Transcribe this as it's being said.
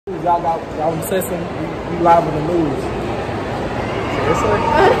Y'all obsessing. We live on the news. Seriously?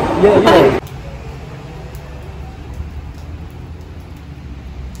 Yeah.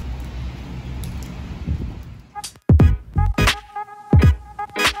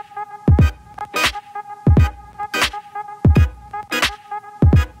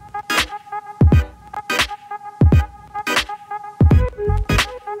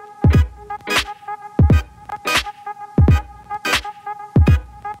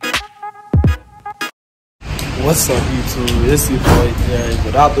 What's up, YouTube? It's your boy Jerry.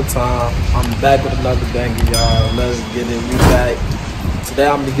 Without the time, I'm back with another banger, y'all. Let's get it. We back.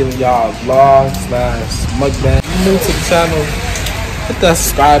 Today I'm gonna be giving y'all a vlog / mukbang. If you're new to the channel, hit that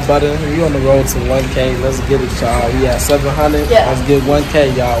subscribe button. We on the road to 1K. Let's get it, y'all. We at 700. Yeah. Let's get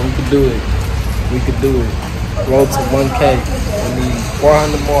 1K, y'all. We can do it. We can do it. Road to 1K. We need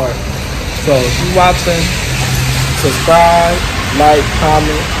 400 more. So if you watching, subscribe, like,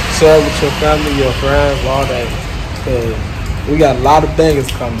 comment, share with your family, your friends, all that. Cause we got a lot of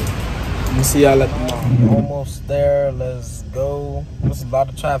bangers coming. Let me see y'all at the mall. Almost there. Let's go. There's a lot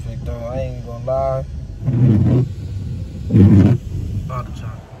of traffic though. I ain't gonna lie. A lot of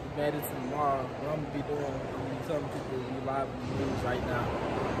traffic. We made it to the mall. What I'm gonna be doing, I'm gonna be telling people we live on the news right now.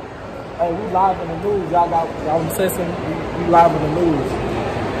 Hey, we live on the news. Y'all obsessing. We live on the news.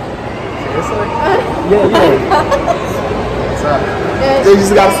 Seriously? Yeah. What's up? You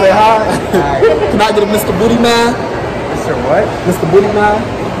just gotta say hi. Can I get a Mr. Booty Man? Mr. what? Mr. Booty Man?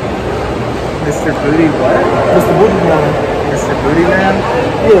 Mr. Booty what? Mr. Booty Man. Mr. Booty Man?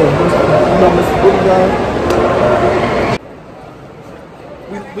 Yeah, Mr. Booty Man.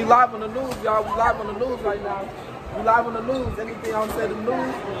 We live on the news, y'all. We live on the news right now. We live on the news. Anything y'all say the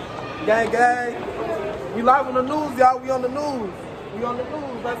news? Gang. We live on the news, y'all. We on the news. We on the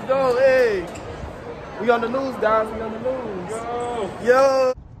news. Let's go. Hey. We on the news, guys. We on the news.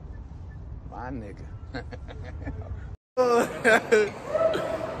 Yo. My nigga.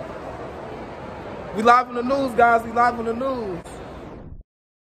 We live on the news, guys. We live on the news.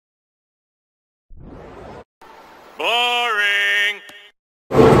 Boring.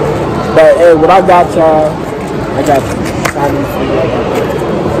 But hey, what I got, y'all? I got Chinese food.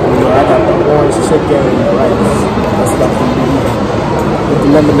 I got the orange chicken and rice. That's stuff from me. With the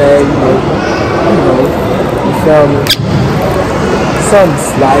lemonade, you feel me? Some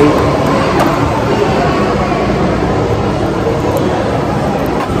slight.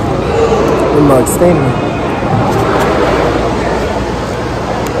 The mug steaming.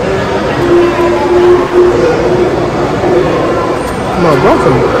 Come on,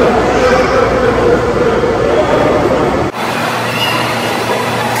 broccoli.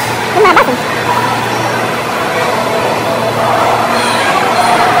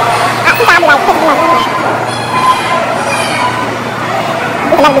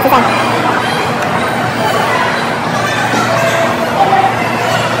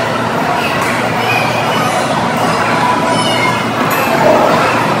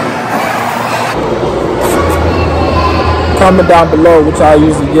 Comment down below which I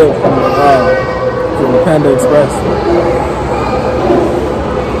usually get from the Panda Express.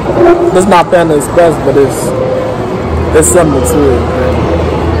 It's not Panda Express, but it's similar to it.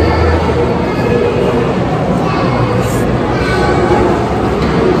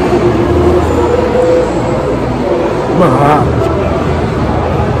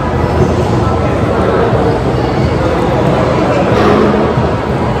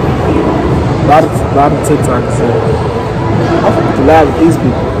 A lot of TikTokers here. I'm fucking loud with these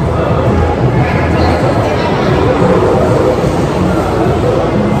people.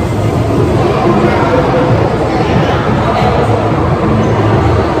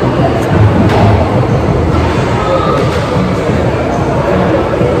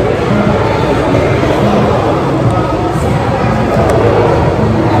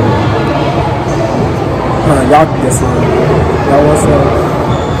 Y'all can get some. Y'all want some?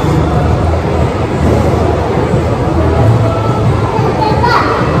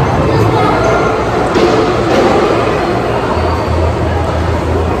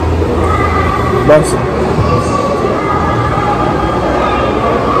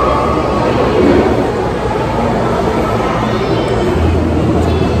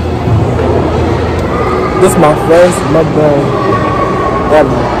 This is my first mukbang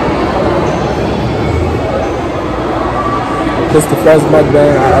ever. This is the first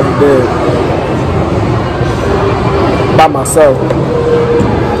mukbang I ever did by myself.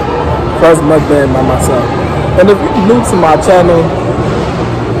 First mukbang by myself. And if you're new to my channel,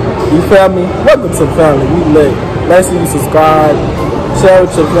 you feel me? Welcome to the family. We lit. Make sure you subscribe, share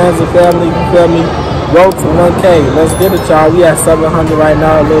with your friends and family. You feel me? road to 1K. Let's get it, y'all. We at 700 right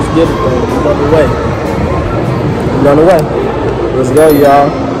now. Let's get it, though. We're on the way. We're on the way. Let's go, y'all.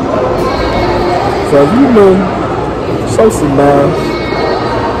 So if you new, show some love.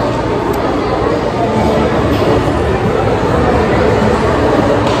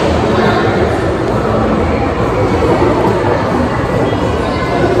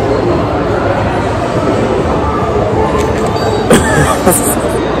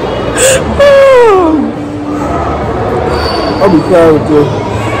 I'll be playing with you.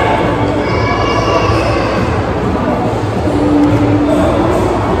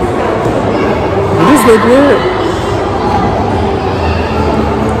 This look good.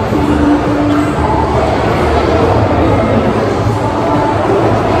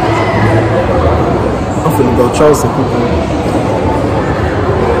 I'm finna go troll some people.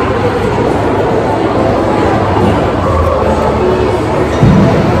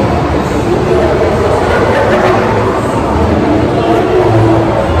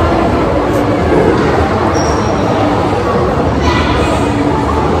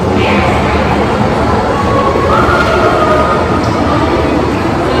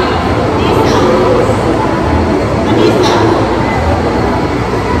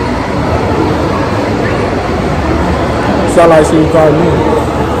 Sound like she was calling me.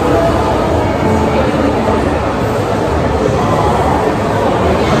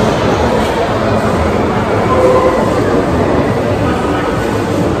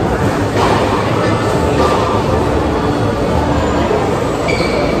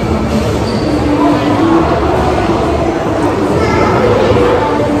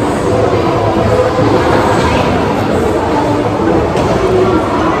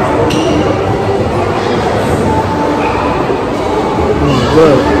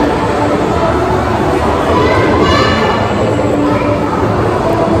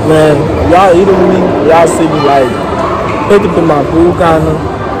 Man, y'all eating with me, y'all see me like picking through my food kinda.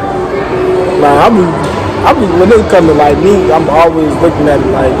 Like I be when it come to like meat, I'm always looking at it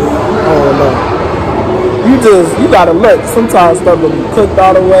like, I don't know. You gotta look. Sometimes stuff will be cooked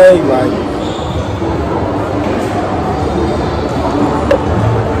all the way, like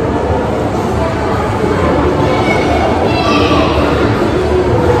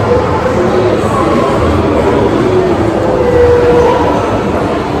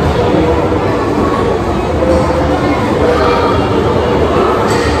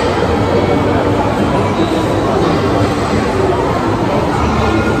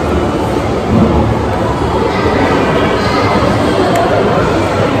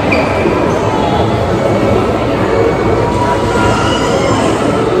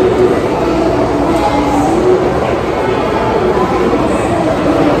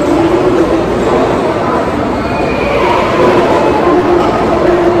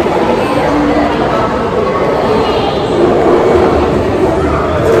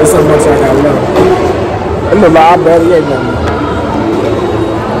so much I got left. I'm a lot better than them.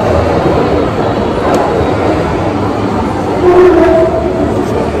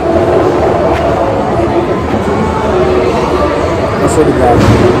 I should have got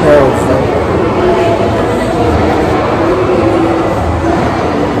hell, son.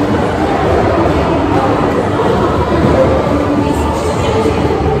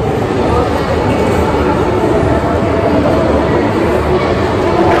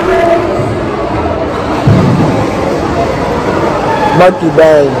 Monkey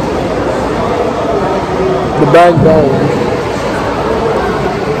bang. The bang bang.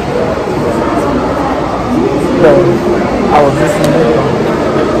 No, I was just in there.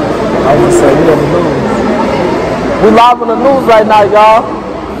 I was just saying, we on the news. We live on the news right now, y'all.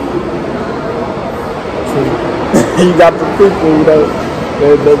 You got the people, you know,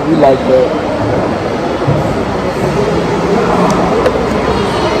 they be like that.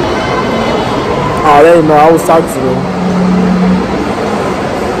 Oh, they didn't know I was talking to them.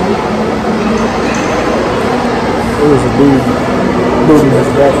 It was a dude in his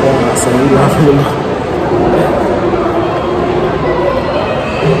background. I said, you know,